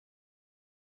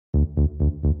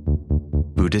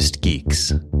Buddhist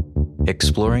Geeks,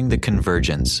 exploring the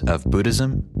convergence of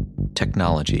Buddhism,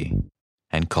 technology,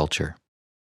 and culture.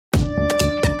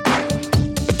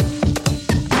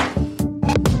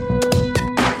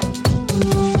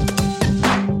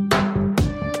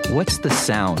 What's the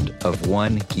sound of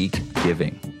one geek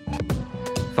giving?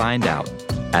 Find out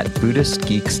at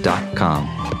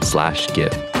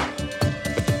BuddhistGeeks.com/give.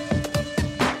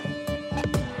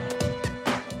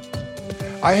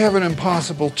 I have an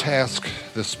impossible task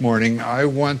this morning. I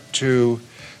want to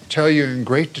tell you in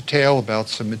great detail about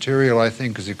some material I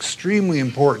think is extremely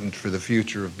important for the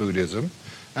future of Buddhism,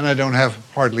 and I don't have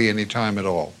hardly any time at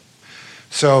all.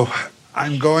 So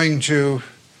I'm going to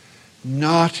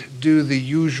not do the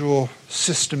usual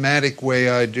systematic way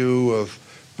I do of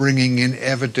bringing in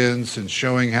evidence and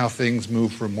showing how things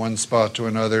move from one spot to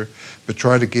another, but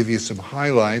try to give you some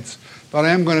highlights. But I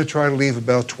am going to try to leave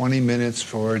about 20 minutes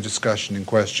for discussion and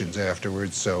questions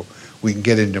afterwards so we can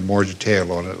get into more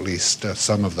detail on at least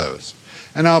some of those.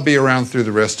 And I'll be around through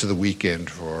the rest of the weekend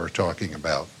for talking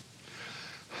about.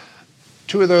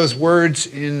 Two of those words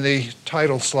in the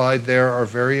title slide there are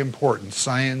very important,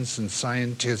 science and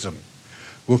scientism.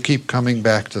 We'll keep coming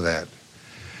back to that.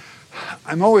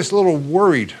 I'm always a little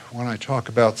worried when I talk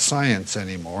about science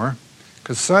anymore,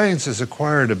 because science has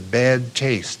acquired a bad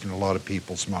taste in a lot of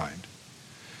people's mind.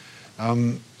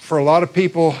 For a lot of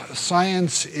people,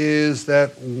 science is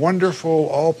that wonderful,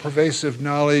 all-pervasive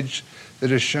knowledge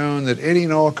that has shown that any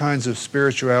and all kinds of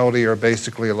spirituality are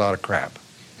basically a lot of crap.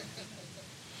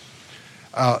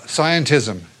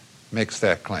 Scientism makes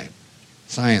that claim.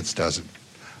 Science doesn't.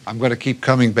 I'm going to keep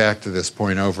coming back to this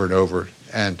point over and over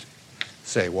and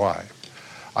say why.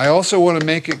 I also want to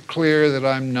make it clear that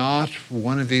I'm not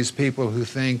one of these people who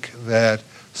think that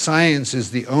science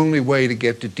is the only way to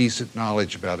get to decent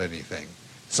knowledge about anything.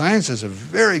 Science is a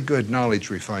very good knowledge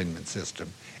refinement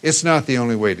system. It's not the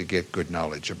only way to get good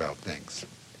knowledge about things.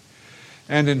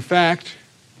 And in fact,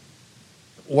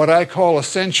 what I call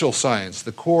essential science,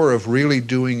 the core of really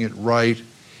doing it right,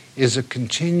 is a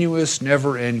continuous,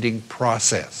 never-ending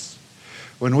process.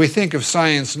 When we think of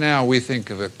science now, we think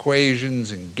of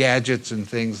equations and gadgets and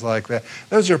things like that.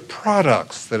 Those are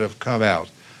products that have come out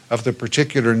of the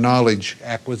particular knowledge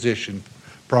acquisition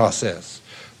process.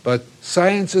 But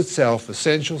science itself,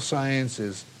 essential science,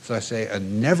 is, as I say, a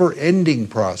never-ending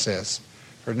process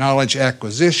for knowledge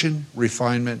acquisition,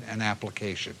 refinement, and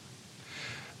application.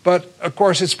 But, of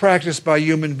course, it's practiced by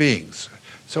human beings.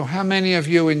 So how many of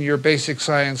you in your basic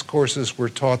science courses were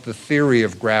taught the theory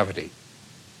of gravity?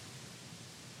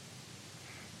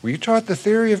 Were you taught the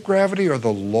theory of gravity or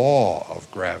the law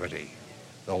of gravity?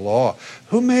 The law.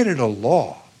 Who made it a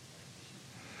law?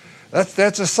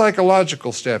 That's a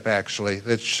psychological step, actually,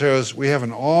 that shows we have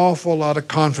an awful lot of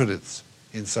confidence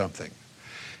in something.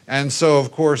 And so,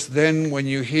 of course, then when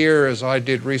you hear, as I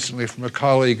did recently from a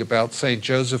colleague, about St.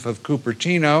 Joseph of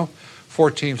Cupertino,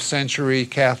 14th century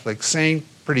Catholic saint,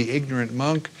 pretty ignorant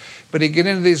monk, but he'd get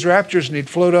into these raptures and he'd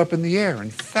float up in the air,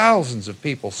 and thousands of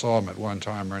people saw him at one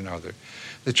time or another.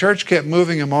 The church kept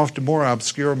moving him off to more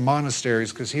obscure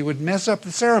monasteries because he would mess up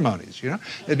the ceremonies, you know.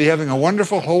 They'd be having a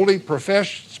wonderful holy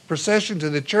procession to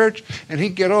the church, and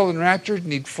he'd get all enraptured,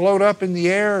 and he'd float up in the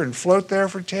air and float there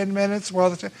for 10 minutes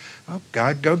while oh,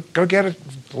 God, go get a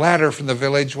ladder from the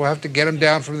village. We'll have to get him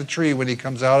down from the tree when he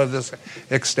comes out of this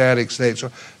ecstatic state.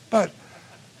 So, but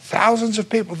thousands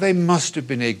of people, they must have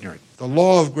been ignorant. The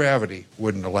law of gravity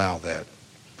wouldn't allow that.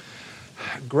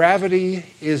 Gravity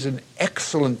is an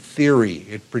excellent theory.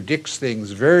 It predicts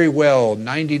things very well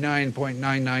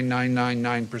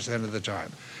 99.99999% of the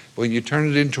time. But when you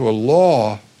turn it into a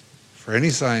law for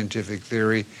any scientific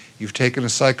theory, you've taken a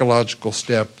psychological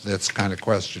step that's kind of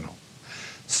questionable.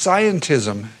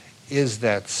 Scientism is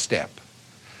that step.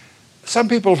 Some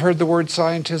people have heard the word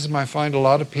scientism. I find a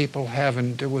lot of people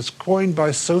haven't. It was coined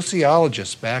by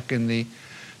sociologists back in the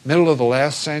middle of the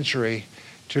last century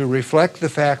to reflect the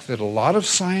fact that a lot of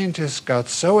scientists got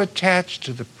so attached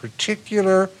to the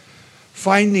particular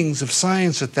findings of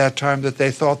science at that time that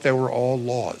they thought they were all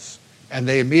laws. And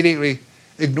they immediately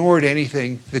ignored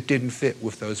anything that didn't fit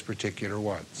with those particular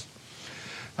ones.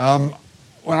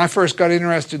 When I first got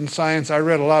interested in science, I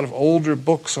read a lot of older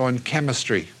books on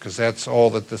chemistry, because that's all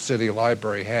that the city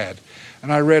library had.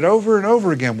 And I read over and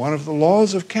over again one of the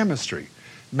laws of chemistry.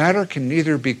 Matter can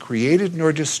neither be created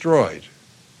nor destroyed.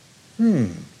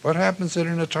 What happens in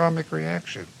an atomic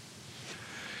reaction?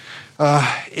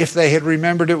 If they had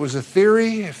remembered it was a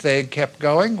theory, if they had kept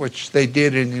going, which they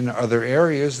did in other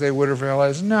areas, they would have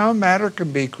realized, no, matter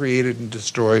can be created and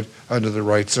destroyed under the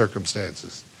right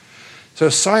circumstances. So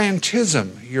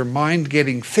scientism, your mind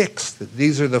getting fixed, that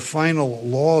these are the final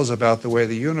laws about the way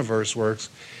the universe works,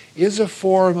 is a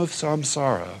form of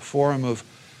samsara, a form of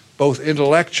both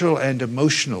intellectual and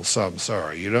emotional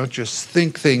samsara. You don't just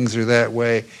think things are that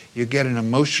way, you get an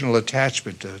emotional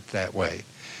attachment to it that way.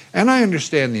 And I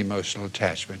understand the emotional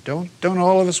attachment. Don't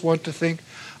all of us want to think,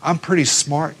 I'm pretty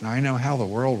smart and I know how the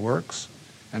world works,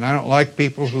 and I don't like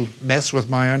people who mess with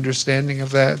my understanding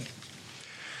of that?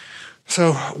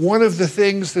 So one of the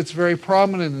things that's very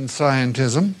prominent in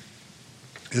scientism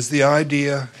is the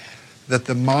idea that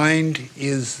the mind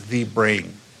is the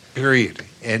brain, period,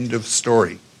 end of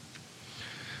story.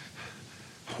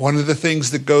 One of the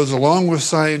things that goes along with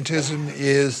scientism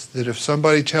is that if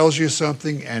somebody tells you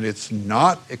something and it's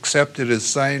not accepted as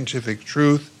scientific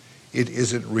truth, it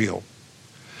isn't real.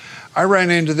 I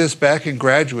ran into this back in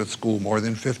graduate school more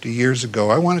than 50 years ago.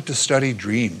 I wanted to study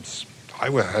dreams. I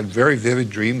had very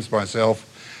vivid dreams myself.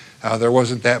 There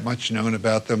wasn't that much known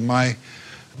about them. My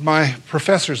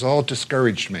professors all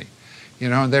discouraged me.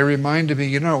 And they reminded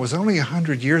me, it was only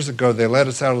 100 years ago they let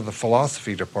us out of the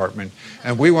philosophy department,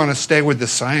 and we want to stay with the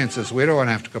sciences. We don't want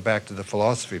to have to go back to the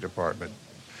philosophy department.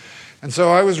 And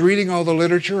so I was reading all the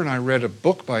literature, and I read a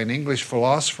book by an English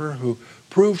philosopher who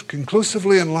proved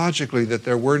conclusively and logically that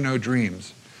there were no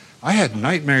dreams. I had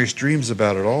nightmarish dreams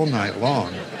about it all night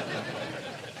long.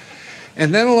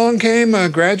 And then along came a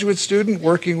graduate student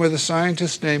working with a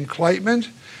scientist named Kleitman,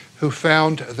 who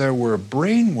found there were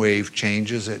brainwave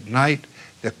changes at night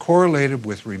that correlated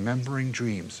with remembering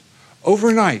dreams.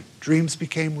 Overnight, dreams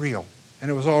became real, and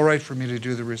it was all right for me to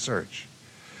do the research.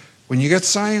 When you get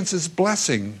science's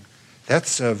blessing,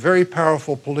 that's a very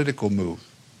powerful political move.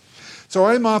 So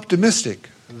I'm optimistic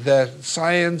that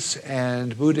science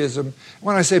and Buddhism,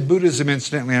 when I say Buddhism,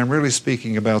 incidentally, I'm really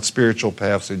speaking about spiritual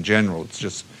paths in general. It's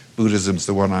just Buddhism's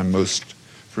the one I'm most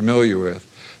familiar with.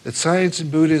 That science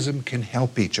and Buddhism can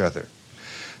help each other.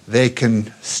 They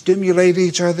can stimulate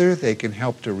each other. They can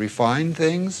help to refine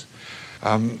things.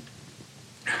 And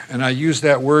I use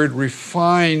that word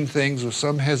refine things with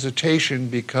some hesitation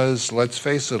because, let's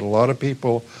face it, a lot of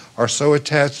people are so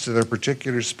attached to their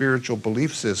particular spiritual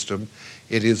belief system.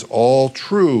 It is all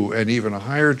true and even a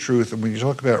higher truth. And when you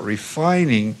talk about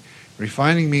refining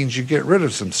means you get rid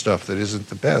of some stuff that isn't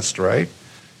the best, right?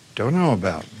 Don't know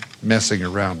about messing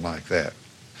around like that.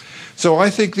 So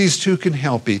I think these two can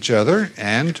help each other,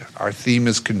 and our theme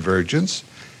is convergence.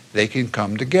 They can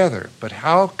come together. But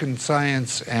how can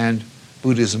science and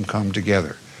Buddhism come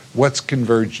together? What's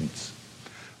convergence?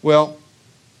 Well,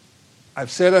 I've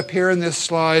said up here in this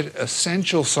slide,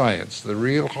 essential science, the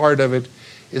real heart of it,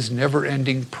 is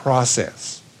never-ending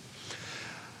process.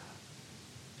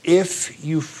 If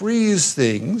you freeze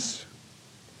things,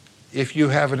 if you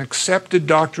have an accepted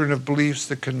doctrine of beliefs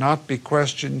that cannot be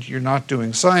questioned, you're not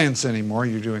doing science anymore,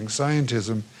 you're doing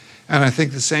scientism. And I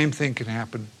think the same thing can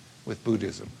happen with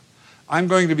Buddhism. I'm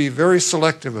going to be very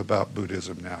selective about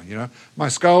Buddhism now. My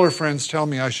scholar friends tell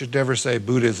me I should never say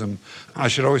Buddhism. I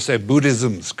should always say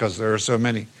Buddhisms because there are so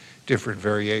many different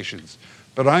variations.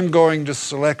 But I'm going to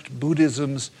select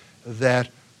Buddhisms that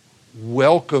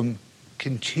welcome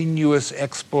continuous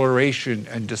exploration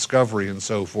and discovery and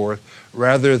so forth,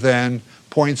 rather than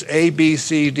points A, B,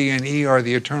 C, D, and E are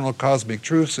the eternal cosmic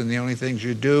truths and the only things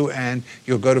you do, and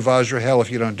you'll go to Vajra hell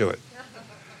if you don't do it.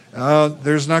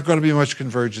 There's not going to be much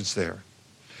convergence there.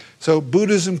 So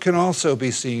Buddhism can also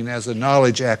be seen as a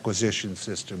knowledge acquisition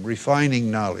system, refining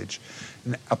knowledge,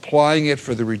 and applying it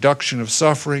for the reduction of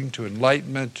suffering, to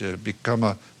enlightenment, to become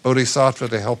a bodhisattva,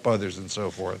 to help others, and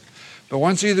so forth. But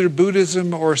once either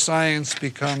Buddhism or science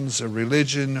becomes a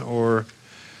religion or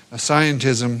a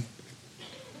scientism,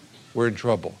 we're in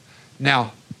trouble.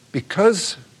 Now,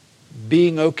 because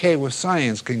being okay with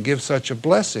science can give such a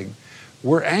blessing,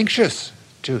 we're anxious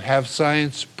to have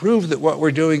science prove that what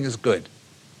we're doing is good.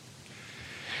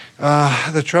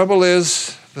 The trouble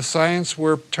is, the science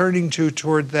we're turning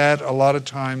toward that a lot of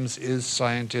times is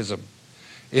scientism.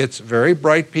 It's very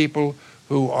bright people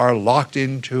who are locked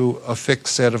into a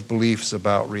fixed set of beliefs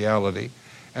about reality.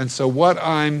 And so what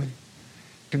I'm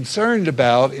concerned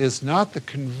about is not the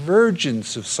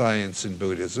convergence of science and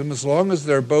Buddhism. As long as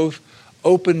they're both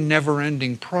open,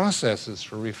 never-ending processes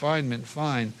for refinement,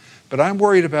 fine. But I'm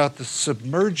worried about the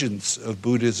submergence of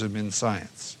Buddhism in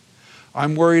science.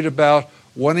 I'm worried about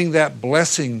wanting that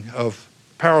blessing of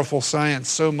powerful science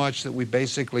so much that we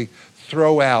basically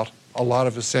throw out a lot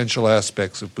of essential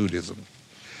aspects of Buddhism.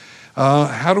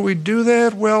 How do we do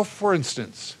that? Well, for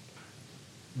instance,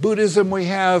 Buddhism, we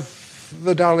have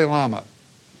the Dalai Lama.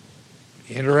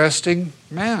 Interesting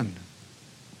man.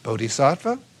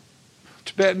 Bodhisattva.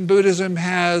 Tibetan Buddhism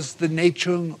has the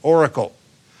Nechung Oracle.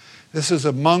 This is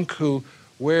a monk who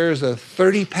wears a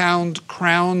 30-pound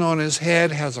crown on his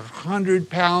head, has 100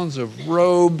 pounds of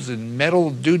robes and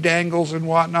metal doodangles and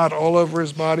whatnot all over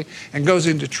his body, and goes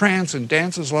into trance and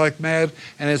dances like mad,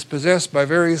 and is possessed by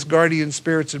various guardian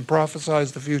spirits and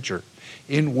prophesies the future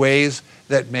in ways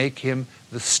that make him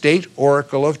the state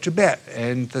oracle of Tibet.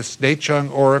 And the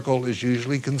Nechung oracle is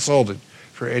usually consulted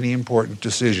for any important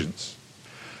decisions.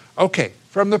 Okay,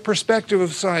 from the perspective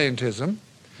of scientism,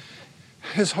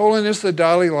 His Holiness the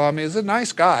Dalai Lama is a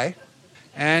nice guy,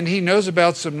 and he knows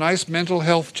about some nice mental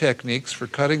health techniques for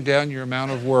cutting down your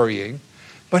amount of worrying,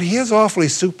 but he is awfully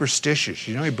superstitious.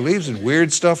 You know, he believes in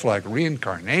weird stuff like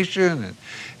reincarnation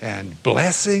and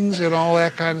blessings and all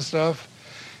that kind of stuff.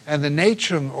 And the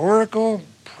Nechung oracle,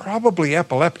 probably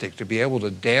epileptic to be able to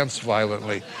dance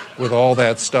violently with all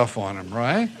that stuff on him,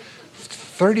 right?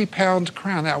 30-pound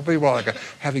crown, that would be like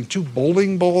having 2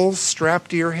 bowling balls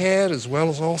strapped to your head as well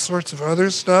as all sorts of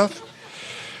other stuff.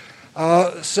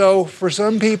 So for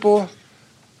some people,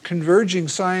 converging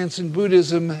science and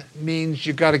Buddhism means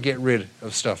you've got to get rid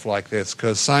of stuff like this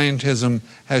because scientism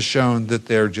has shown that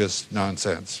they're just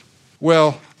nonsense.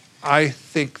 Well, I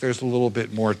think there's a little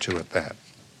bit more to it than that.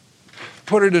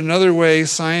 Put it another way,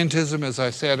 scientism, as I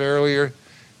said earlier,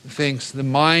 thinks the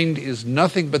mind is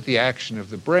nothing but the action of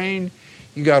the brain.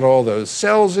 You got all those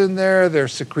cells in there, they're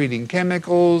secreting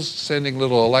chemicals, sending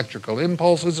little electrical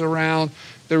impulses around.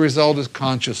 The result is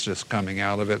consciousness coming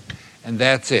out of it, and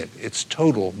that's it. It's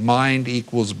total mind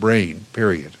equals brain,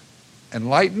 period.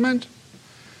 Enlightenment?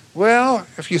 Well,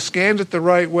 if you scanned it the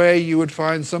right way, you would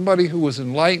find somebody who was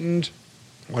enlightened,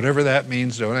 whatever that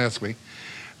means, don't ask me,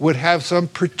 would have some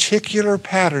particular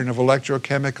pattern of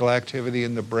electrochemical activity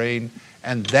in the brain,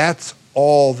 and that's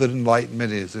all that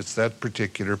enlightenment is. It's that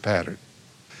particular pattern.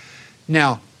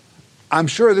 Now, I'm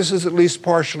sure this is at least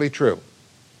partially true,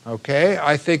 okay?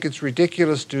 I think it's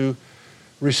ridiculous to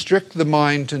restrict the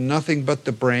mind to nothing but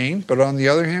the brain, but on the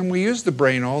other hand, we use the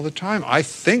brain all the time. I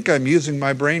think I'm using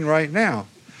my brain right now.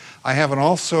 I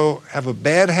also have a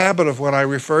bad habit of when I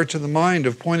refer to the mind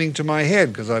of pointing to my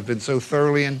head because I've been so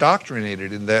thoroughly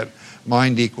indoctrinated in that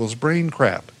mind equals brain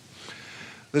crap.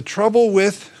 The trouble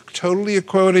with totally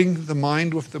equating the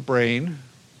mind with the brain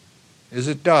is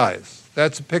it dies.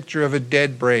 That's a picture of a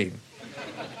dead brain.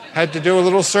 Had to do a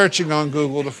little searching on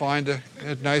Google to find a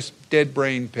nice dead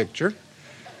brain picture.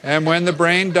 And when the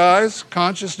brain dies,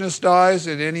 consciousness dies,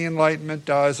 and any enlightenment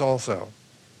dies also.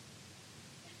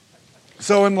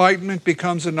 So enlightenment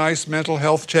becomes a nice mental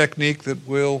health technique that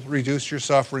will reduce your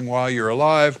suffering while you're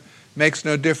alive. Makes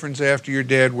no difference after you're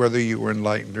dead whether you were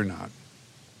enlightened or not.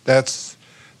 That's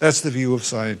the view of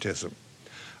scientism.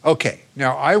 Okay,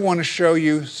 now I want to show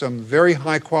you some very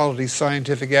high-quality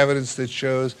scientific evidence that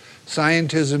shows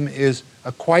scientism is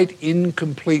a quite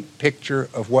incomplete picture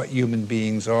of what human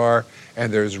beings are,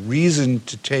 and there's reason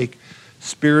to take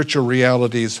spiritual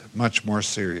realities much more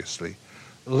seriously.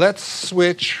 Let's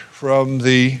switch from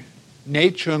the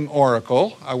Nechung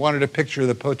oracle. I wanted a picture of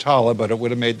the Potala, but it would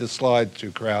have made the slide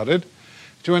too crowded.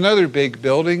 To another big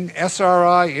building,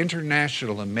 SRI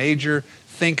International, a major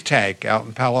think tank out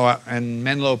in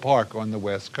Menlo Park on the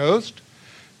West Coast,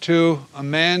 to a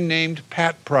man named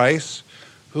Pat Price,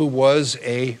 who was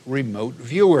a remote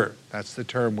viewer. That's the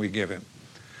term we give him.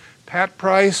 Pat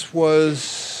Price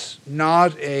was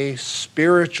not a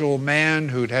spiritual man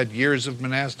who'd had years of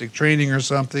monastic training or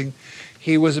something.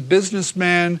 He was a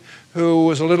businessman who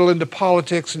was a little into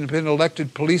politics and had been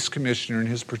elected police commissioner in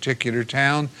his particular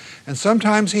town. And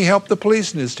sometimes he helped the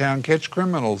police in his town catch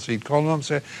criminals. He'd call them up and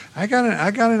say, I got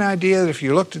an idea that if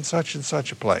you looked in such and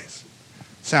such a place.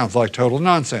 Sounds like total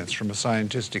nonsense from a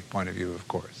scientific point of view, of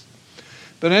course.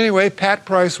 But anyway, Pat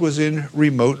Price was in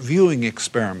remote viewing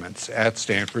experiments at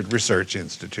Stanford Research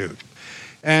Institute.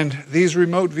 And these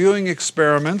remote viewing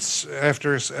experiments,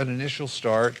 after an initial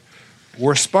start,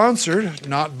 were sponsored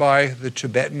not by the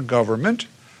Tibetan government,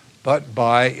 but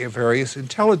by various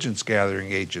intelligence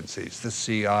gathering agencies, the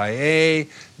CIA,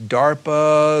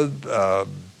 DARPA,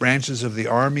 branches of the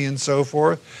Army and so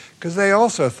forth, because they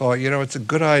also thought, it's a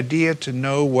good idea to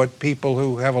know what people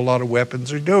who have a lot of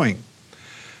weapons are doing.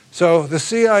 So the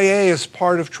CIA is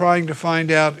part of trying to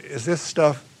find out, is this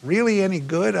stuff really any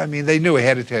good? I mean, they knew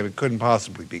ahead of time it couldn't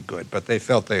possibly be good, but they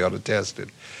felt they ought to test it.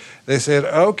 They said,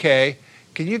 okay,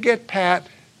 can you get Pat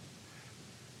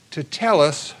to tell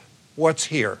us what's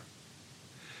here?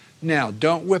 Now,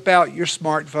 don't whip out your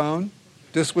smartphone.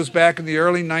 This was back in the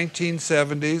early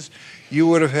 1970s. You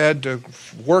would have had to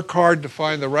work hard to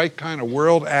find the right kind of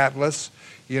world atlas.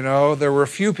 There were a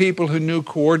few people who knew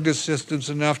coordinate systems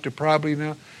enough to probably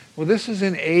know, well, this is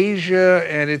in Asia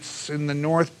and it's in the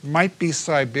north, might be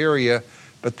Siberia,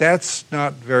 but that's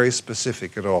not very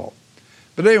specific at all.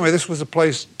 But anyway, this was a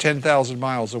place 10,000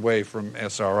 miles away from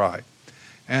SRI.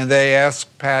 And they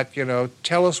asked Pat,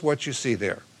 tell us what you see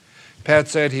there. Pat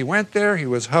said he went there, he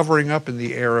was hovering up in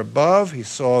the air above, he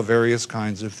saw various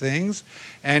kinds of things,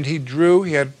 and he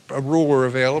had a ruler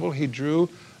available, he drew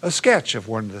a sketch of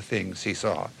one of the things he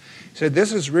saw. He said,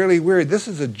 this is really weird, this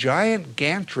is a giant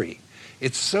gantry.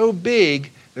 It's so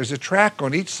big, there's a track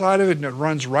on each side of it and it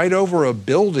runs right over a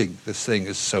building. This thing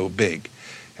is so big.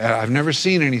 I've never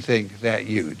seen anything that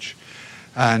huge.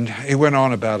 And he went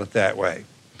on about it that way.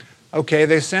 Okay,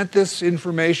 they sent this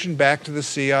information back to the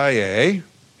CIA,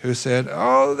 who said,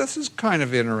 oh, this is kind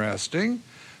of interesting.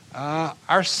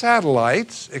 Our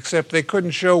satellites, except they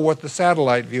couldn't show what the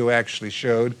satellite view actually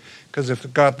showed, because if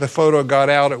the photo got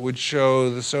out, it would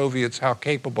show the Soviets how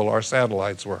capable our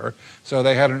satellites were. So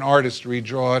they had an artist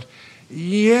redraw it.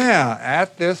 Yeah,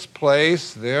 at this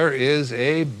place, there is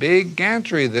a big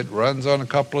gantry that runs on a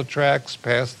couple of tracks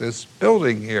past this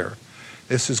building here.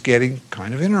 This is getting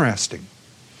kind of interesting.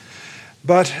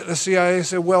 But the CIA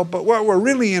said, well, but what we're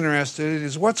really interested in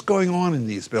is what's going on in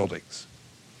these buildings.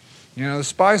 The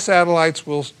spy satellites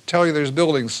will tell you there's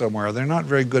buildings somewhere. They're not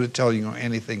very good at telling you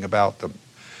anything about them.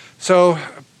 So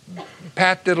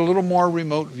Pat did a little more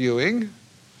remote viewing,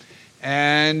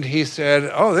 and he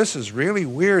said, oh, this is really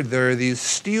weird. There are these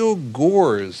steel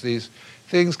gores, these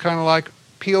things kind of like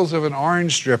peels of an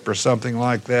orange strip or something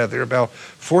like that. They're about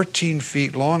 14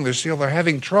 feet long. They're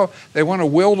having trouble. They want to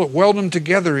weld them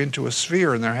together into a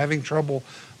sphere, and they're having trouble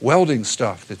welding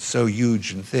stuff that's so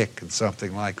huge and thick and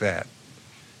something like that.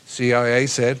 CIA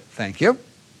said, thank you.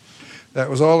 That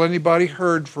was all anybody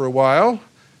heard for a while,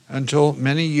 until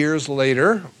many years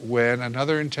later, when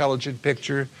another intelligent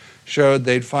picture showed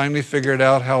they'd finally figured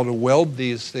out how to weld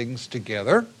these things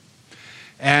together.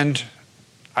 And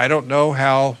I don't know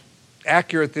how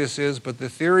accurate this is, but the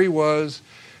theory was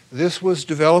this was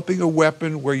developing a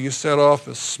weapon where you set off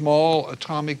a small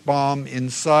atomic bomb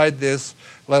inside this,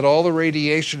 let all the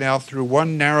radiation out through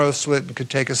one narrow slit, and could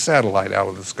take a satellite out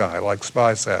of the sky, like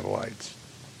spy satellites.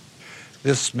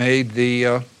 This made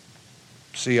the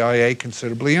CIA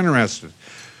considerably interested.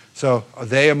 So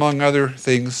they, among other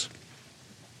things,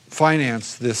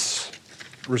 financed this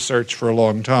research for a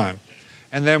long time.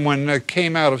 And then when it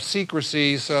came out of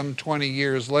secrecy some 20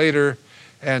 years later,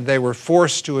 and they were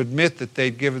forced to admit that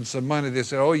they'd given some money, they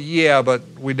said, oh yeah, but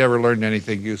we never learned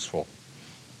anything useful.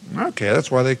 Okay, that's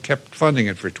why they kept funding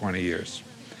it for 20 years.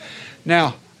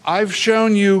 Now, I've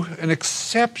shown you an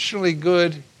exceptionally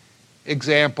good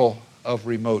example of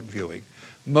remote viewing.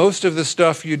 Most of the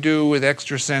stuff you do with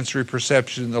extrasensory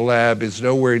perception in the lab is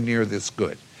nowhere near this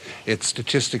good. It's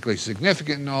statistically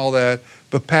significant and all that,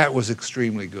 but Pat was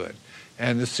extremely good.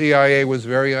 And the CIA was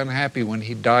very unhappy when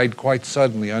he died quite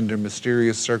suddenly under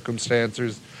mysterious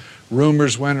circumstances.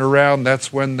 Rumors went around,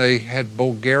 that's when they had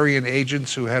Bulgarian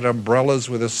agents who had umbrellas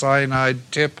with a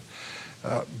cyanide tip.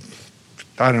 I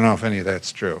don't know if any of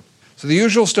that's true. So the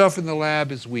usual stuff in the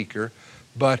lab is weaker,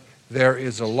 but there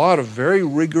is a lot of very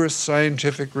rigorous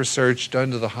scientific research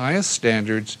done to the highest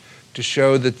standards to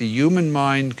show that the human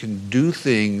mind can do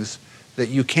things that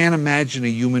you can't imagine a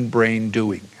human brain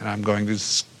doing. And I'm going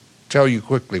to tell you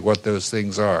quickly what those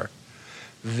things are.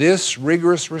 This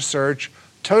rigorous research,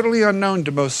 totally unknown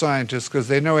to most scientists because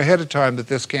they know ahead of time that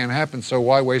this can't happen, so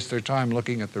why waste their time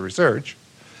looking at the research,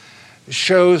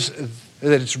 shows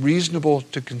that it's reasonable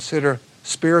to consider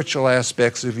spiritual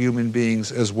aspects of human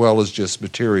beings as well as just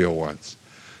material ones.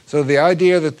 So the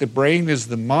idea that the brain is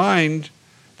the mind,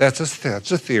 that's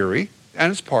a theory,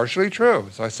 and it's partially true.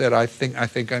 As I said, I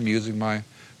think I'm using my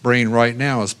brain right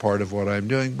now as part of what I'm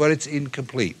doing, but it's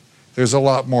incomplete. There's a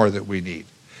lot more that we need.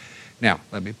 Now,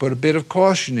 let me put a bit of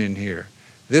caution in here.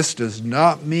 This does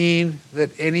not mean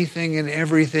that anything and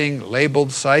everything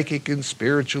labeled psychic and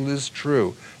spiritual is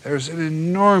true. There's an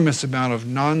enormous amount of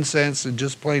nonsense and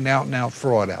just plain out-and-out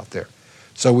fraud out there.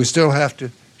 So we still have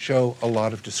to show a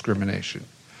lot of discrimination.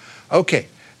 Okay,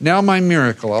 now my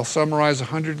miracle. I'll summarize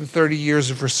 130 years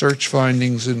of research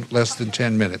findings in less than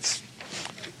 10 minutes.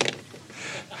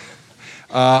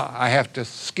 I have to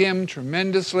skim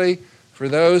tremendously. For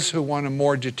those who want a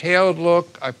more detailed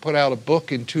look, I put out a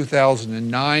book in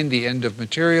 2009, The End of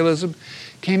Materialism.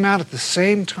 Came out at the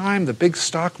same time the big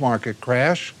stock market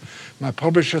crash. My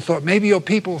publisher thought maybe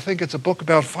people think it's a book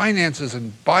about finances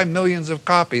and buy millions of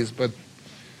copies, but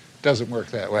it doesn't work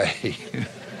that way.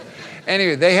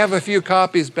 Anyway, they have a few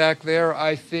copies back there.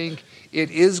 I think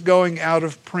it is going out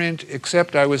of print,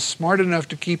 except I was smart enough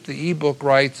to keep the ebook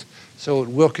rights, so it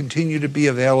will continue to be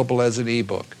available as an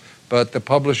ebook. But the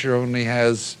publisher only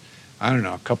has, I don't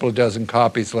know, a couple of dozen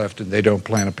copies left, and they don't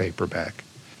plan a paperback.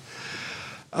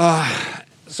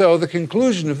 So the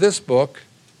conclusion of this book,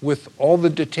 with all the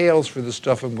details for the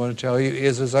stuff I'm going to tell you,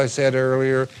 is, as I said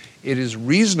earlier, it is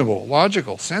reasonable,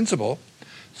 logical, sensible,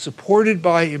 supported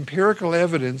by empirical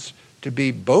evidence to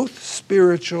be both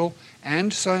spiritual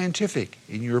and scientific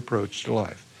in your approach to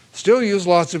life. Still use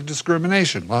lots of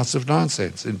discrimination, lots of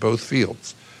nonsense in both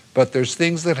fields, but there's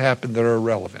things that happen that are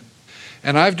relevant.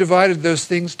 And I've divided those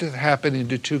things that happen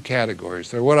into two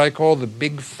categories. They're what I call the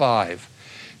big five.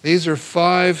 These are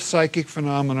 5 psychic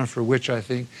phenomena for which I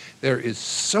think there is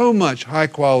so much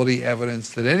high-quality evidence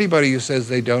that anybody who says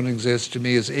they don't exist to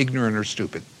me is ignorant or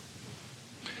stupid.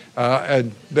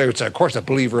 And they would say, of course, a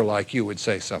believer like you would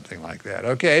say something like that.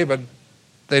 Okay, but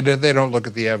they don't look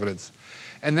at the evidence.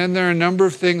 And then there are a number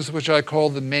of things which I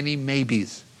call the many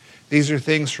maybes. These are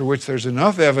things for which there's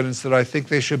enough evidence that I think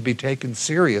they should be taken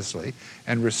seriously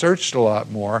and researched a lot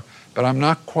more, but I'm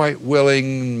not quite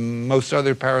willing, most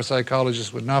other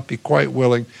parapsychologists would not be quite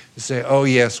willing to say, oh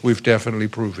yes, we've definitely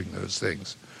proven those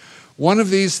things. One of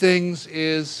these things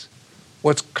is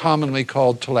what's commonly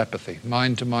called telepathy,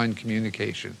 mind-to-mind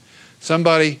communication.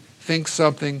 Somebody thinks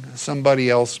something, somebody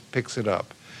else picks it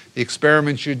up. The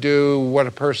experiments you do, what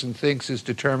a person thinks is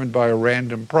determined by a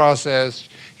random process.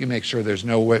 You make sure there's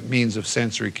no means of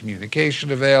sensory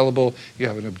communication available. You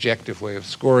have an objective way of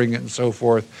scoring it and so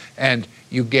forth. And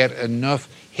you get enough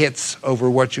hits over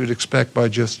what you'd expect by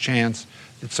just chance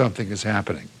that something is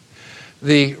happening.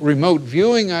 The remote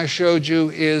viewing I showed you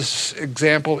is an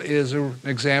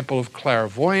example of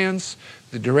clairvoyance,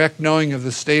 the direct knowing of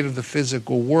the state of the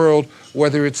physical world,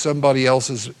 whether it's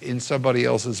in somebody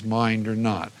else's mind or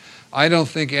not. I don't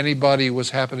think anybody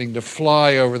was happening to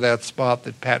fly over that spot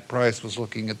that Pat Price was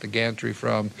looking at the gantry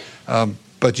from,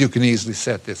 but you can easily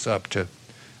set this up to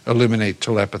eliminate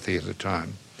telepathy at a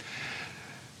time.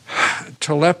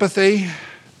 Telepathy,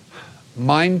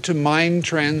 mind-to-mind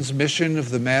transmission of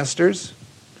the masters,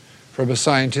 from a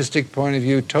scientific point of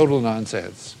view, total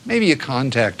nonsense. Maybe a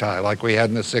contact high like we had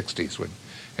in the 60s when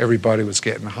everybody was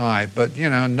getting high, but,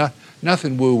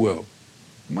 nothing woo-woo.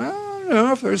 Well,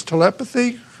 if there's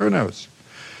telepathy, who knows?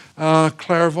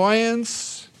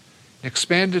 Clairvoyance,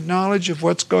 expanded knowledge of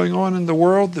what's going on in the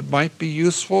world that might be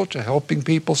useful to helping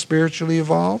people spiritually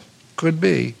evolve, could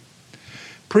be.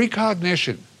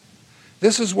 Precognition.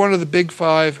 This is one of the big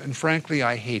five, and frankly,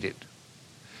 I hate it.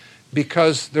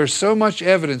 Because there's so much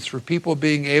evidence for people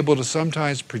being able to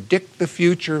sometimes predict the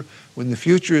future when the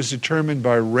future is determined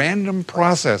by random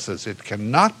processes. It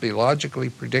cannot be logically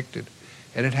predicted,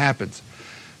 and it happens.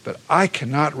 But I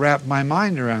cannot wrap my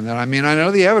mind around that. I mean, I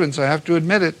know the evidence, I have to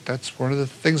admit it. That's one of the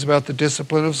things about the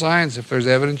discipline of science. If there's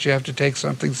evidence, you have to take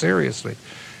something seriously.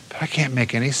 But I can't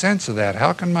make any sense of that.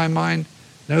 How can my mind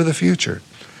know the future?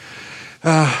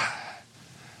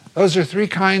 Those are 3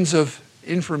 kinds of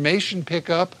information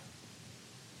pickup.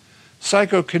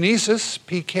 Psychokinesis,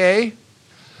 PK,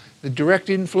 the direct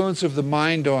influence of the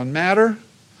mind on matter.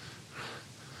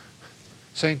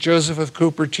 St. Joseph of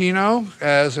Cupertino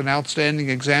as an outstanding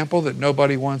example that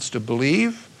nobody wants to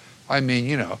believe. I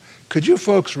mean, could you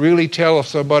folks really tell if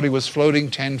somebody was floating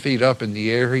 10 feet up in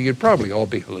the air? You'd probably all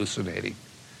be hallucinating,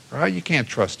 right? You can't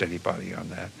trust anybody on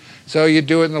that. So you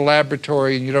do it in the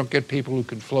laboratory and you don't get people who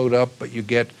can float up, but you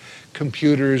get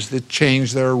computers that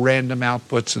change their random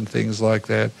outputs and things like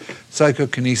that.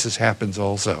 Psychokinesis happens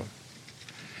also.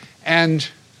 And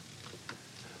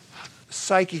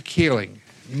psychic healing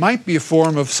might be a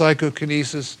form of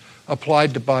psychokinesis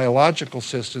applied to biological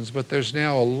systems, but there's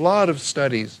now a lot of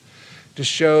studies to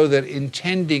show that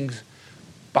intending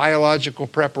biological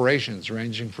preparations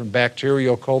ranging from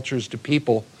bacterial cultures to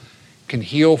people can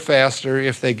heal faster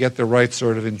if they get the right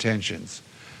sort of intentions.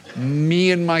 Me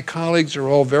and my colleagues are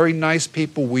all very nice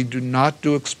people. We do not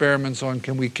do experiments on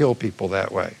can we kill people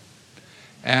that way.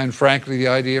 And frankly, the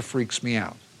idea freaks me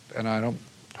out. And I don't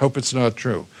hope it's not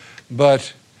true.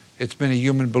 But it's been a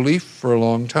human belief for a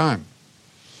long time.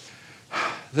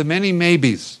 The many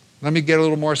maybes. Let me get a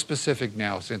little more specific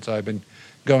now since I've been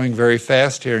going very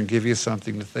fast here and give you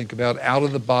something to think about.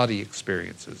 Out-of-the-body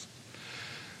experiences.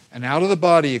 An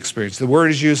out-of-the-body experience, the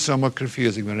word is used somewhat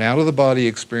confusing, but an out-of-the-body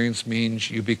experience means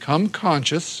you become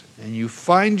conscious and you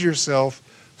find yourself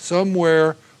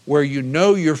somewhere where you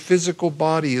know your physical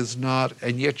body is not,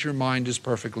 and yet your mind is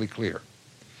perfectly clear.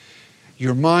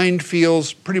 Your mind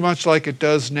feels pretty much like it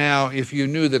does now if you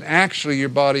knew that actually your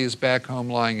body is back home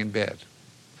lying in bed.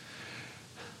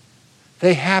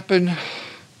 They happen,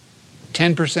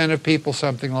 10% of people,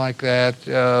 something like that.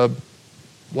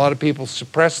 A lot of people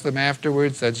suppress them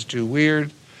afterwards. That's too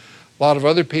weird. A lot of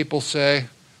other people say,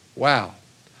 wow,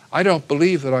 I don't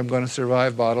believe that I'm going to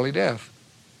survive bodily death.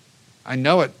 I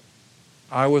know it.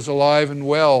 I was alive and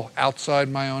well outside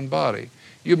my own body.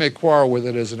 You may quarrel with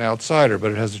it as an outsider,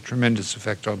 but it has a tremendous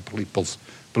effect on people's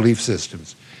belief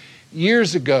systems.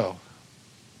 Years ago,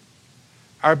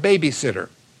 our babysitter,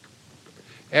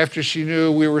 after she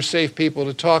knew we were safe people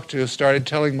to talk to, started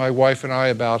telling my wife and I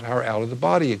about our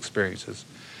out-of-the-body experiences.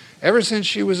 Ever since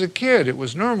she was a kid, it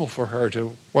was normal for her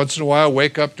to once in a while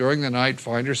wake up during the night,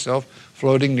 find herself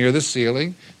floating near the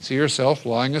ceiling, see herself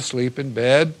lying asleep in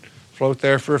bed, float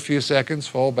there for a few seconds,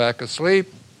 fall back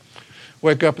asleep,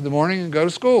 wake up in the morning and go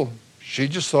to school. She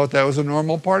just thought that was a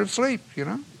normal part of sleep, you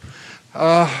know.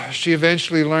 She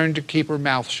eventually learned to keep her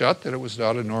mouth shut, that it was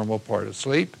not a normal part of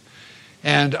sleep.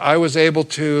 And I was able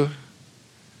to,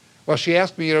 well, she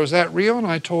asked me, is that real? And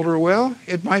I told her, well,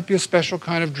 it might be a special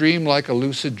kind of dream, like a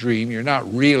lucid dream. You're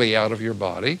not really out of your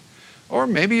body. Or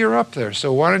maybe you're up there.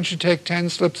 So why don't you take 10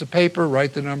 slips of paper,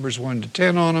 write the numbers 1 to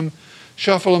 10 on them,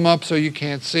 shuffle them up so you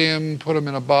can't see them, put them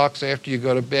in a box after you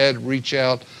go to bed, reach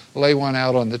out, lay one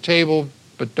out on the table,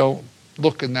 but don't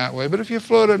look in that way. But if you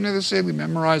float up near the ceiling,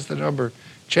 memorize the number,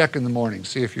 check in the morning,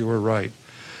 see if you were right.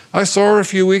 I saw her a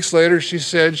few weeks later. She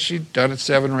said she'd done it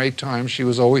 7 or 8 times. She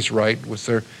was always right. Was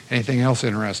there anything else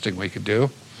interesting we could do?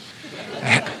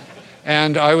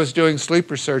 And I was doing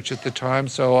sleep research at the time,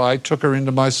 so I took her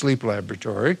into my sleep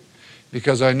laboratory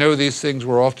because I know these things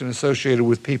were often associated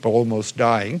with people almost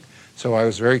dying. So I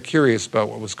was very curious about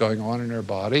what was going on in her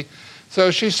body.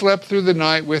 So she slept through the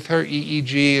night with her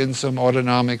EEG and some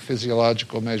autonomic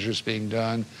physiological measures being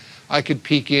done. I could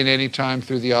peek in any time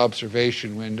through the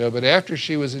observation window, but after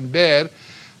she was in bed,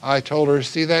 I told her,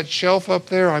 see that shelf up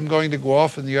there? I'm going to go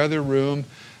off in the other room,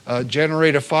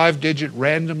 generate a 5-digit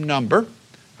random number.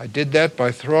 I did that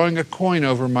by throwing a coin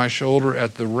over my shoulder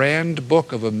at the Rand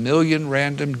book of 1,000,000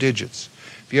 random digits.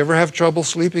 If you ever have trouble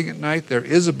sleeping at night, there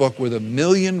is a book with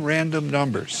 1,000,000 random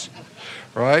numbers,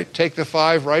 right? Take the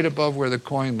 5 right above where the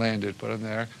coin landed, put them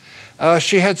there.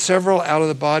 She had several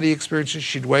out-of-the-body experiences.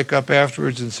 She'd wake up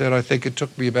afterwards and said, I think it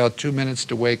took me about 2 minutes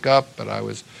to wake up, but I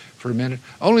was for a minute.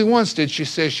 Only once did she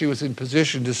say she was in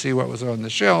position to see what was on the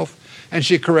shelf, and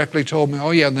she correctly told me,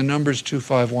 oh yeah, the number's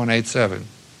 25187.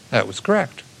 That was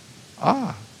correct.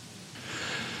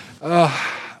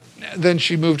 Then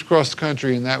she moved across the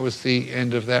country, and that was the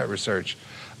end of that research.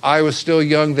 I was still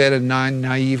young then and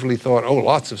naively thought, oh,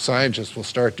 lots of scientists will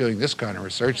start doing this kind of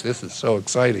research. This is so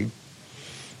exciting.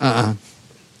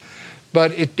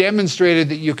 But it demonstrated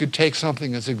that you could take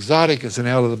something as exotic as an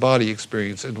out-of-the-body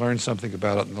experience and learn something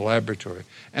about it in the laboratory.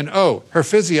 And her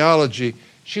physiology,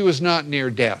 she was not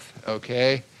near death,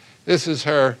 okay? This is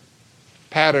her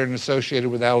pattern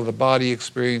associated with out-of-the-body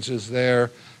experiences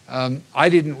there. I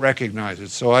didn't recognize it,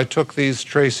 so I took these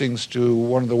tracings to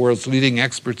one of the world's leading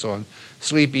experts on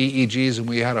sleep EEGs, and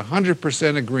we had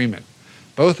 100% agreement.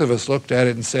 Both of us looked at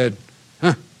it and said,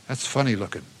 that's funny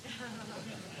looking.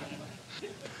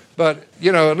 But,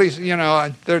 at least,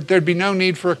 there'd be no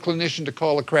need for a clinician to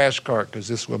call a crash cart because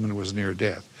this woman was near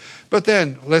death. But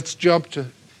then let's jump to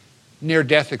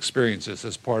near-death experiences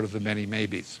as part of the many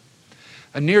maybes.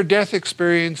 A near-death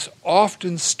experience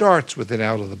often starts with an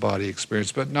out-of-the-body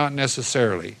experience, but not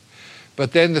necessarily.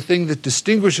 But then the thing that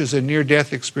distinguishes a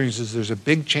near-death experience is there's a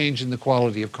big change in the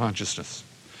quality of consciousness.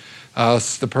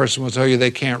 The person will tell you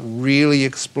they can't really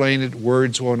explain it.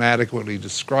 Words won't adequately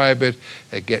describe it.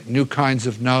 They get new kinds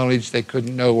of knowledge they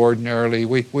couldn't know ordinarily.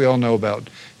 We all know about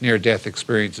near-death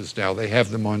experiences now. They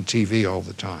have them on TV all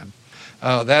the time.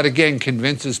 That, again,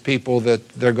 convinces people that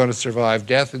they're going to survive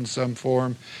death in some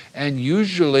form, and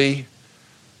usually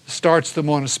starts them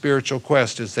on a spiritual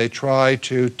quest as they try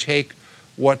to take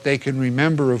what they can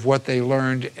remember of what they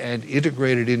learned and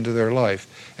integrate it into their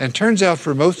life. And it turns out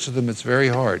for most of them it's very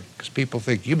hard because people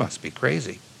think, you must be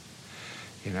crazy.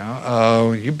 You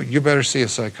better see a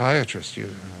psychiatrist.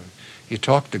 You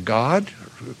talk to God?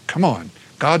 Come on.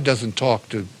 God doesn't talk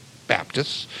to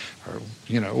Baptists or,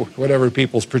 whatever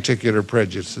people's particular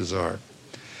prejudices are.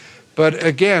 But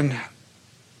again,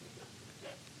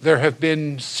 there have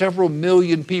been several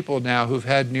million people now who've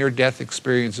had near-death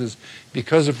experiences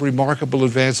because of remarkable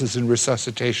advances in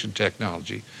resuscitation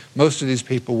technology. Most of these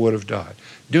people would have died.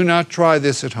 Do not try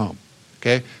this at home,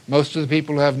 okay? Most of the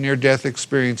people who have near-death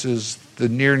experiences, the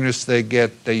nearness they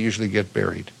get, they usually get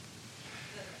buried.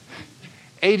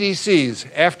 ADCs,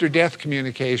 after-death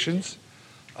communications,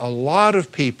 a lot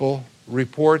of people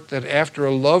report that after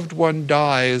a loved one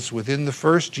dies within the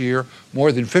first year,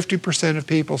 more than 50% of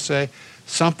people say,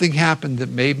 something happened that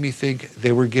made me think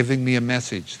they were giving me a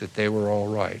message that they were all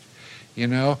right.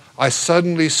 I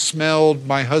suddenly smelled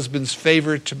my husband's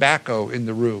favorite tobacco in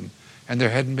the room, and there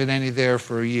hadn't been any there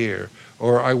for a year.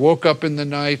 Or I woke up in the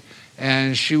night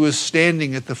and she was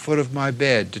standing at the foot of my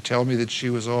bed to tell me that she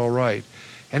was all right.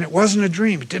 And it wasn't a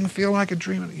dream. It didn't feel like a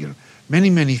dream. You know, many,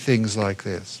 many things like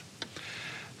this.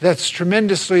 That's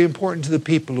tremendously important to the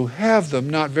people who have them,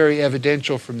 not very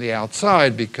evidential from the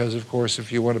outside, because, of course,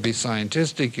 if you want to be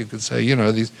scientific, you could say, you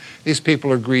know, these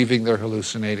people are grieving, they're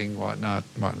hallucinating, whatnot.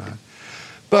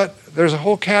 But there's a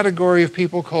whole category of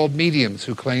people called mediums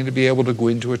who claim to be able to go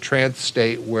into a trance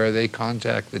state where they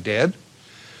contact the dead.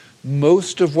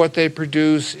 Most of what they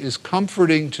produce is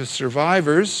comforting to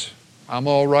survivors. I'm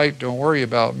all right, don't worry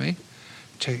about me.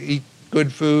 To eat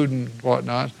good food and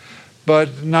whatnot.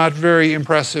 But not very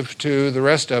impressive to the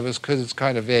rest of us because it's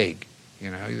kind of vague.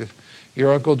 You know,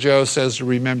 your Uncle Joe says to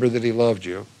remember that he loved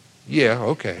you. Yeah,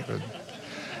 okay.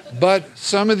 But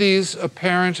some of these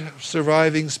apparent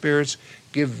surviving spirits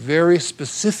give very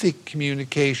specific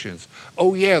communications.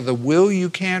 Oh yeah, the will you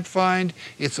can't find,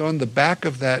 it's on the back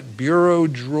of that bureau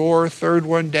drawer, third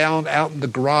one down, out in the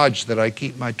garage that I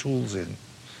keep my tools in.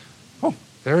 Oh,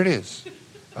 there it is.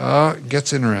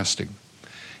 Gets interesting.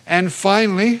 And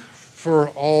finally, for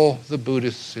all the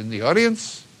Buddhists in the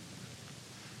audience,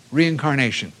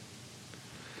 reincarnation.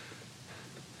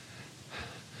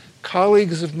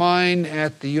 Colleagues of mine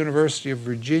at the University of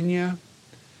Virginia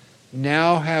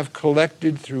now have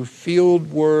collected through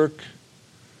field work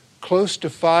close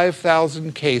to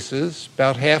 5,000 cases,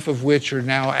 about half of which are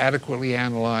now adequately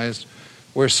analyzed,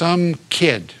 where some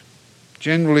kid,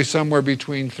 generally somewhere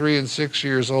between 3 and 6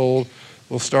 years old,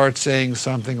 will start saying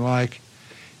something like,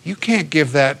 "You can't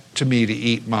give that to me to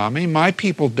eat, Mommy. My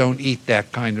people don't eat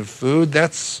that kind of food.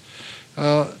 That's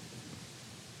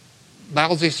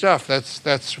lousy stuff.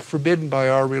 That's forbidden by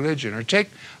our religion." Or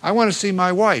I want to see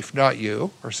my wife, not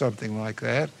you, or something like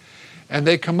that. And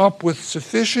they come up with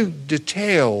sufficient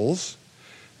details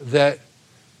that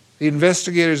the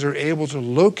investigators are able to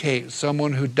locate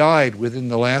someone who died within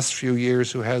the last few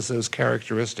years who has those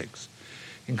characteristics,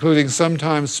 including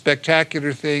sometimes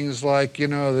spectacular things like, you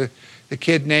know, the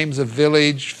kid names a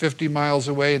village 50 miles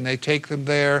away and they take them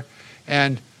there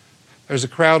and there's a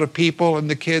crowd of people and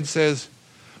the kid says,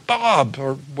 "Bob,"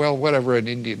 or, well, whatever an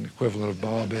Indian equivalent of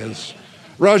Bob is,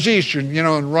 "Rajesh,"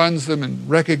 and runs them and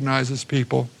recognizes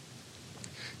people.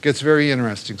 Gets very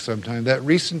interesting sometimes. That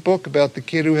recent book about the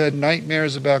kid who had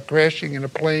nightmares about crashing in a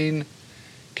plane,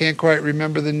 can't quite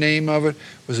remember the name of it,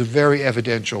 was a very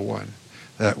evidential one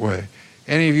that way.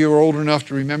 Any of you are old enough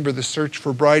to remember the Search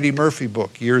for Bridey Murphy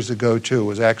book years ago too. It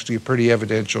was actually a pretty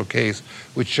evidential case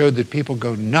which showed that people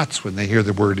go nuts when they hear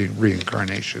the word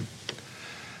reincarnation.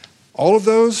 All of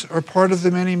those are part of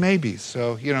the many maybes.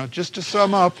 So, just to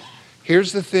sum up,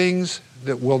 here's the things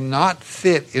that will not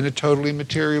fit in a totally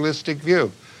materialistic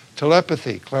view.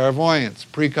 Telepathy, clairvoyance,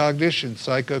 precognition,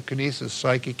 psychokinesis,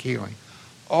 psychic healing.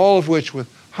 All of which with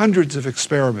hundreds of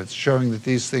experiments showing that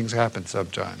these things happen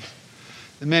sometimes.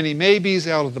 The many maybes,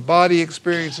 out-of-the-body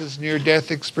experiences, near-death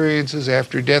experiences,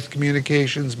 after-death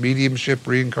communications, mediumship,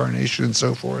 reincarnation, and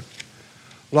so forth.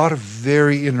 A lot of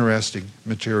very interesting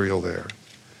material there.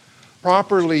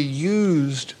 Properly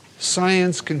used,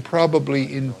 science can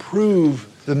probably improve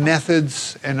the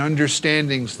methods and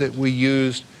understandings that we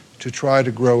use to try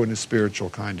to grow in a spiritual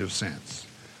kind of sense.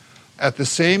 At the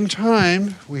same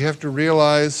time, we have to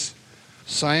realize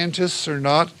scientists are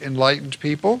not enlightened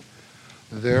people.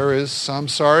 There is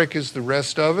samsaric as the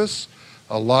rest of us.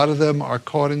 A lot of them are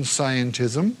caught in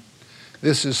scientism.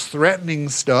 This is threatening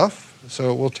stuff,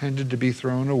 so it will tend to be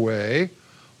thrown away.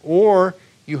 Or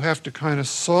you have to kind of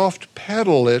soft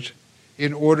pedal it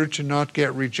in order to not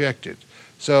get rejected.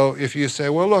 So if you say,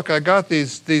 well, look, I got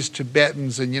these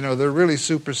Tibetans and, they're really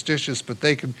superstitious, but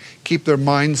they can keep their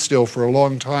minds still for a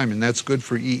long time, and that's good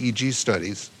for EEG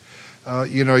studies.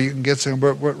 You can get some,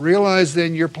 but realize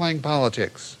then you're playing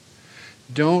politics.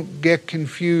 Don't get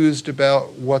confused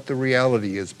about what the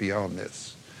reality is beyond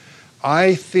this.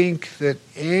 I think that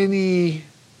any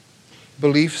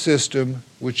belief system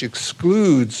which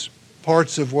excludes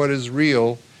parts of what is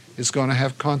real is going to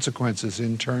have consequences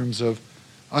in terms of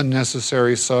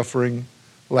unnecessary suffering,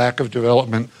 lack of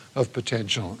development of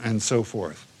potential, and so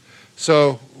forth.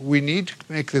 So we need to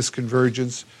make this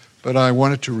convergence, but I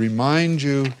wanted to remind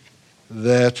you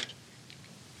that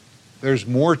there's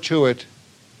more to it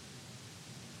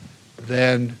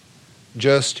than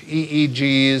just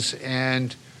EEGs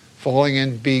and falling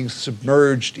and being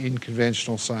submerged in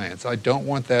conventional science. I don't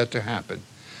want that to happen.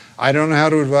 I don't know how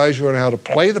to advise you on how to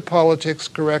play the politics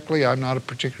correctly. I'm not a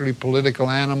particularly political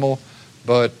animal,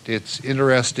 but it's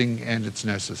interesting and it's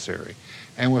necessary.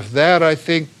 And with that, I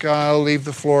think I'll leave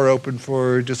the floor open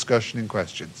for discussion and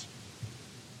questions.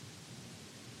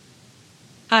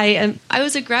 I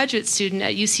was a graduate student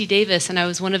at UC Davis, and I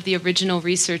was one of the original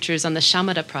researchers on the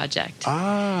Shamatha Project.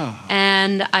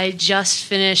 And I just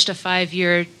finished a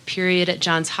 5-year period at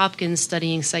Johns Hopkins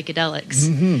studying psychedelics.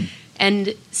 Mm-hmm.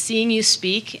 And seeing you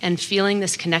speak and feeling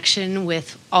this connection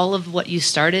with all of what you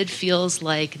started feels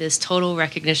like this total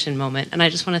recognition moment. And I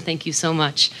just want to thank you so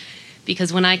much,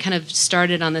 because when I kind of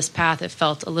started on this path, it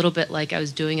felt a little bit like I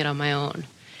was doing it on my own.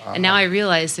 And now I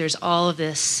realize there's all of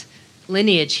this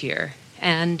lineage here.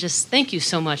 And just thank you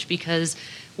so much, because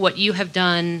what you have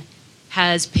done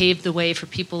has paved the way for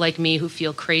people like me who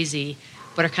feel crazy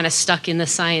but are kind of stuck in the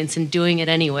science and doing it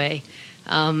anyway.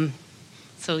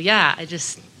 So yeah,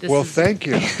 thank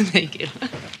you. Thank you.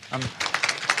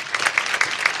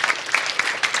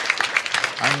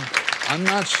 I'm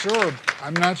not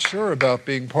sure about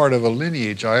being part of a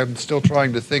lineage. I am still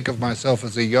trying to think of myself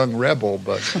as a young rebel,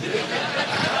 but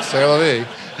c'est la vie.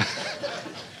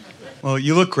 Well,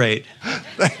 you look great.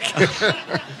 Thank you.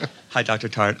 Hi, Dr.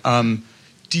 Tart.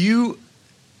 Do you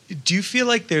feel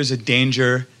like there's a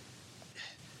danger?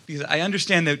 Because I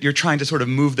understand that you're trying to sort of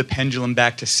move the pendulum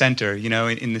back to center,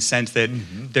 in the sense that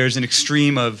there's an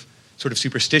extreme of sort of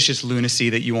superstitious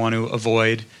lunacy that you want to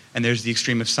avoid, and there's the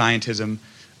extreme of scientism.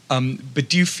 But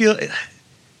do you feel,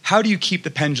 how do you keep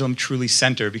the pendulum truly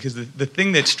center? Because the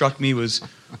thing that struck me was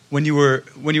when you were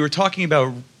talking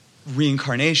about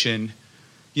reincarnation,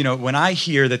 when I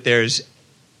hear that there's,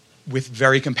 with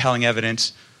very compelling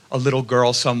evidence, a little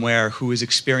girl somewhere who is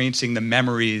experiencing the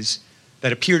memories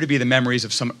that appear to be the memories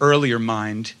of some earlier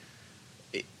mind,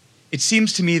 it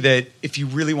seems to me that if you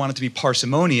really wanted to be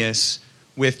parsimonious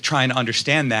with trying to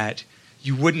understand that,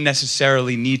 you wouldn't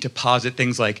necessarily need to posit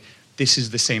things like, this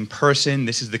is the same person,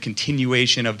 this is the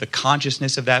continuation of the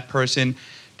consciousness of that person.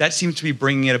 That seems to be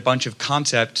bringing in a bunch of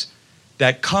concepts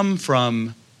that come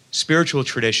from spiritual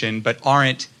tradition but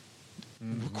aren't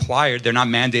required. They're not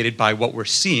mandated by what we're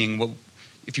seeing.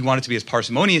 If you wanted to be as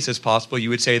parsimonious as possible, you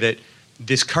would say that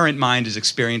this current mind is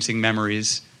experiencing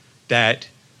memories that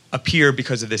appear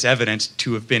because of this evidence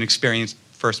to have been experienced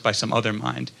first by some other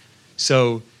mind.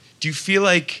 So do you feel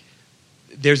like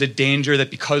there's a danger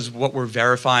that because what we're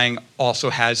verifying also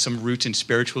has some roots in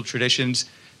spiritual traditions,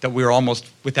 that we're almost,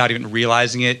 without even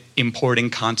realizing it, importing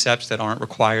concepts that aren't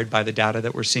required by the data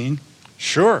that we're seeing?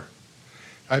 Sure.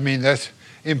 I mean,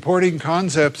 importing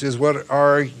concepts is what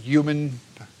our human,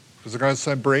 was it going to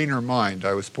say brain or mind?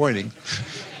 I was pointing.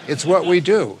 It's what we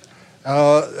do.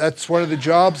 That's one of the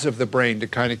jobs of the brain, to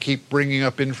kind of keep bringing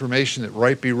up information that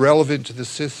might be relevant to the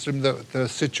system, the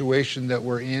situation that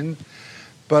we're in.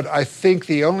 But I think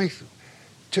I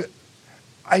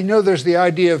know there's the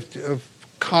idea of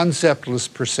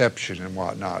conceptless perception and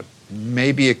whatnot.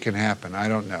 Maybe it can happen, I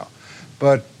don't know.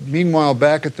 But meanwhile,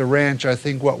 back at the ranch, I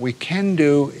think what we can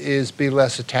do is be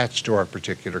less attached to our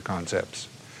particular concepts.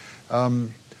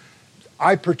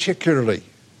 I particularly,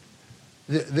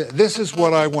 this is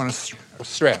what I want to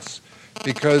stress,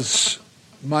 because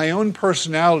my own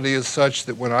personality is such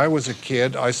that when I was a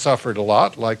kid, I suffered a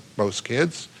lot, like most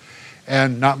kids,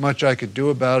 and not much I could do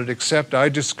about it, except I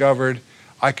discovered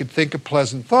I could think a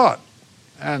pleasant thought,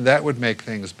 and that would make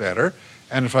things better.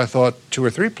 And if I thought 2 or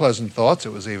 3 pleasant thoughts,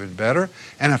 it was even better.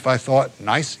 And if I thought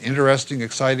nice, interesting,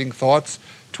 exciting thoughts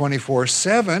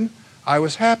 24/7, I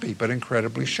was happy, but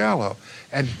incredibly shallow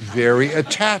and very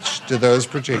attached to those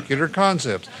particular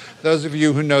concepts. Those of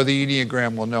you who know the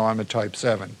Enneagram will know I'm a type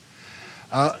 7.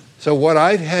 So what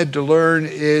I've had to learn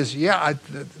is,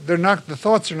 the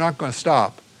thoughts are not going to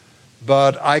stop,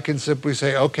 but I can simply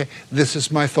say, okay, this is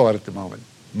my thought at the moment.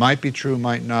 Might be true,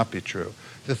 might not be true.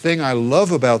 The thing I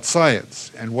love about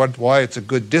science, and why it's a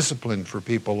good discipline for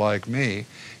people like me,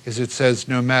 is it says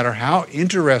no matter how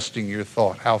interesting your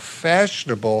thought, how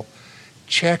fashionable,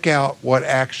 check out what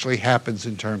actually happens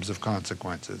in terms of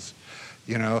consequences.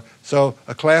 So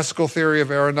a classical theory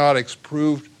of aeronautics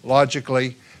proved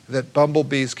logically that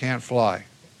bumblebees can't fly.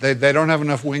 They don't have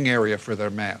enough wing area for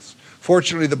their mass.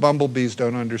 Fortunately, the bumblebees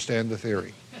don't understand the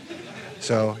theory.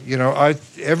 So,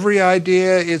 every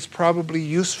idea is probably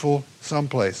useful some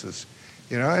places,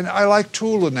 and I like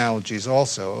tool analogies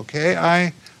also, okay?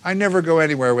 I never go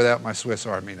anywhere without my Swiss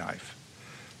Army knife,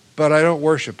 but I don't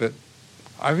worship it.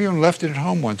 I've even left it at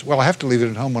home once. Well, I have to leave it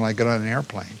at home when I get on an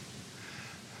airplane.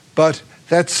 But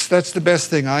that's the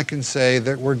best thing I can say,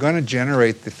 that we're going to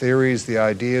generate the theories, the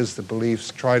ideas, the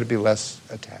beliefs, try to be less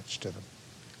attached to them.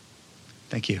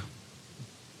 Thank you.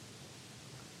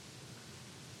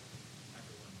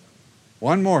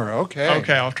 One more, okay.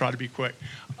 Okay, I'll try to be quick.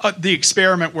 The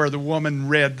experiment where the woman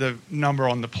read the number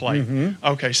on the plate. Mm-hmm.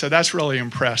 Okay, so that's really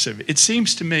impressive. It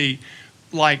seems to me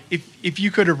like if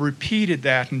you could have repeated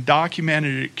that and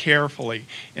documented it carefully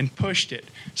and pushed it,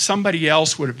 somebody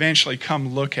else would eventually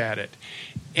come look at it.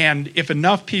 And if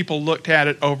enough people looked at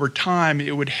it over time,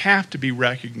 it would have to be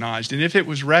recognized. And if it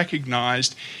was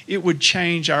recognized, it would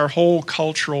change our whole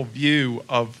cultural view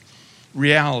of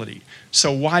reality.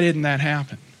 So why didn't that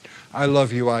happen? I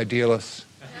love you, idealists.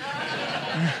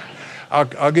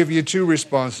 I'll give you two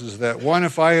responses to that. One,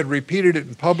 if I had repeated it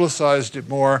and publicized it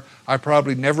more, I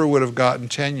probably never would have gotten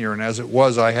tenure. And as it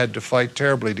was, I had to fight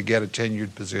terribly to get a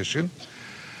tenured position.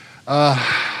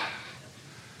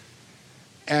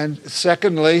 And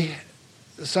secondly,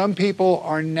 some people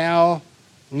are now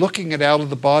looking at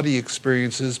out-of-the-body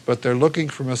experiences, but they're looking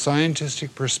from a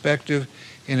scientific perspective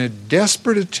in a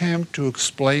desperate attempt to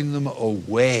explain them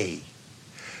away.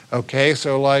 Okay,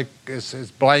 so like it's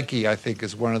Blanky, I think,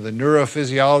 is one of the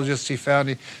neurophysiologists. He found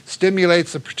he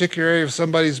stimulates a particular area of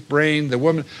somebody's brain. The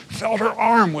woman felt her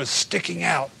arm was sticking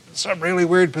out in some really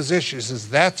weird position. He says,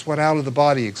 that's what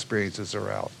out-of-the-body experiences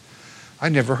are out. I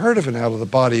never heard of an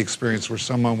out-of-the-body experience where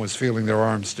someone was feeling their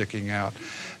arm sticking out.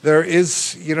 There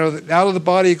is,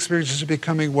 out-of-the-body experiences are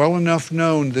becoming well enough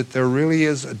known that there really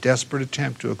is a desperate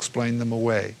attempt to explain them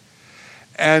away.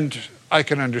 And I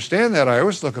can understand that. I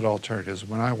always look at alternatives.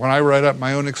 When I write up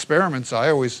my own experiments, I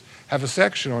always have a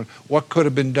section on what could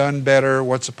have been done better,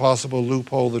 what's a possible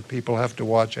loophole that people have to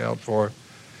watch out for.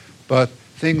 But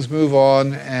things move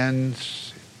on, and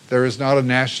there is not a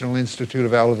National Institute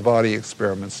of Out-of-the-Body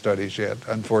Experiment studies yet,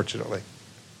 unfortunately.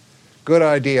 Good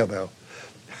idea, though.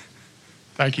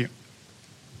 Thank you.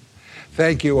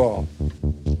 Thank you all.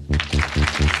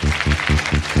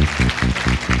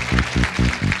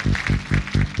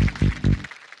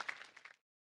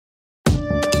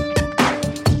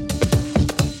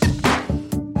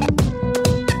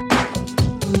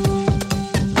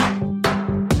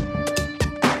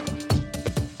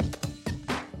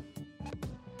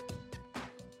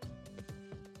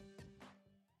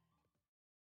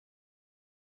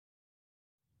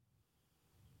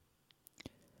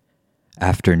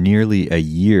 After nearly a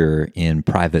year in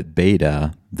private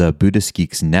beta, the Buddhist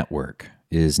Geeks Network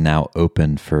is now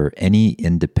open for any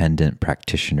independent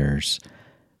practitioners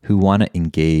who want to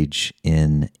engage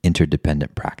in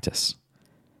interdependent practice.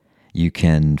 You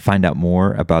can find out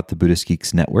more about the Buddhist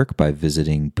Geeks Network by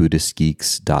visiting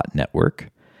buddhistgeeks.network.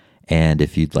 And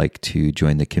if you'd like to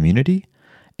join the community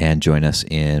and join us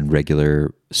in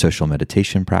regular social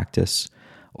meditation practice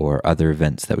or other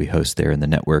events that we host there in the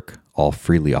network, all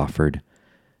freely offered,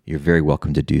 you're very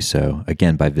welcome to do so,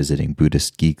 again, by visiting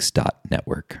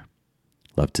buddhistgeeks.network.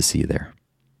 Love to see you there.